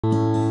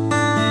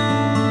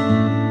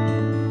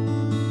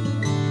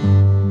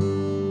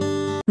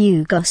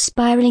Rugose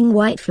Spiralling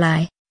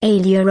Whitefly,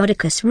 alias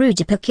Rugose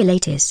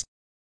rugipiculatus.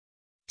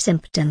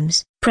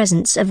 Symptoms: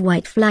 presence of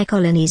whitefly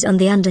colonies on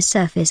the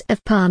undersurface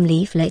of palm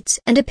leaflets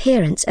and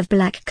appearance of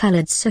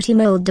black-colored sooty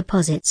mold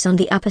deposits on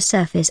the upper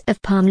surface of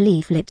palm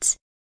leaflets.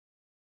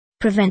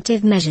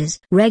 Preventive measures: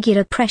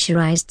 regular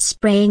pressurized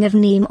spraying of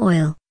neem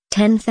oil,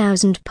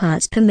 10,000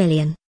 parts per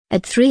million,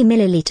 at 3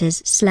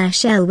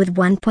 ml/L with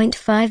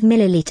 1.5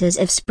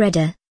 ml of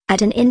spreader,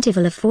 at an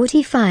interval of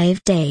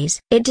 45 days.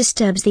 It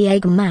disturbs the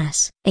egg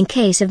mass. In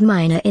case of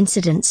minor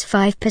incidents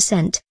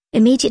 5%,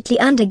 immediately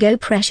undergo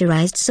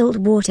pressurized salt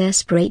water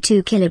spray.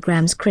 2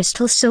 kg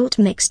crystal salt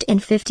mixed in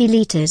 50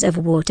 liters of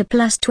water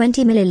plus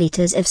 20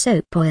 ml of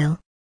soap oil.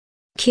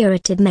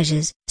 Curative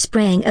measures: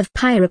 spraying of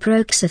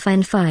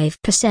pyroproxyphene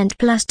 5%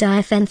 plus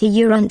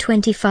diphentheuron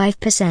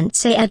 25%.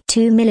 Say add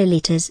 2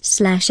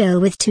 ml/L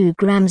with 2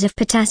 grams of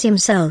potassium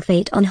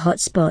sulfate on hot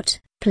spot,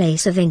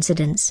 place of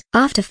incidence.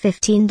 After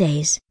 15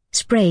 days,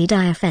 spray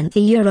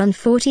diphentheuron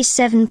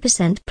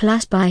 47%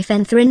 plus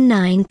bifenthrin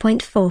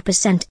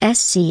 9.4%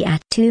 SC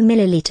at 2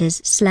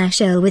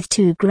 ml/L with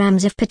 2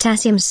 grams of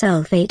potassium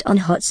sulfate on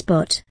hot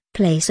spot,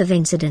 place of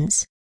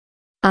incidence.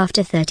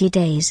 After 30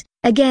 days,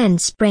 again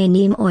spray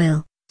neem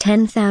oil,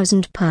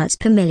 10,000 parts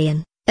per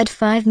million, at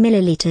 5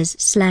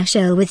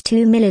 ml/L with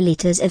 2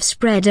 ml of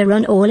spreader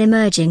on all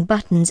emerging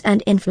buttons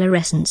and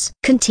inflorescence.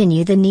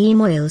 Continue the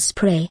neem oil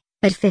spray,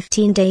 at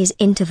 15 days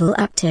interval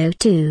up to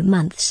 2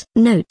 months.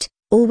 Note: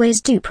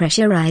 always do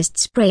pressurized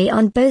spray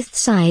on both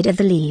sides of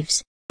the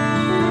leaves.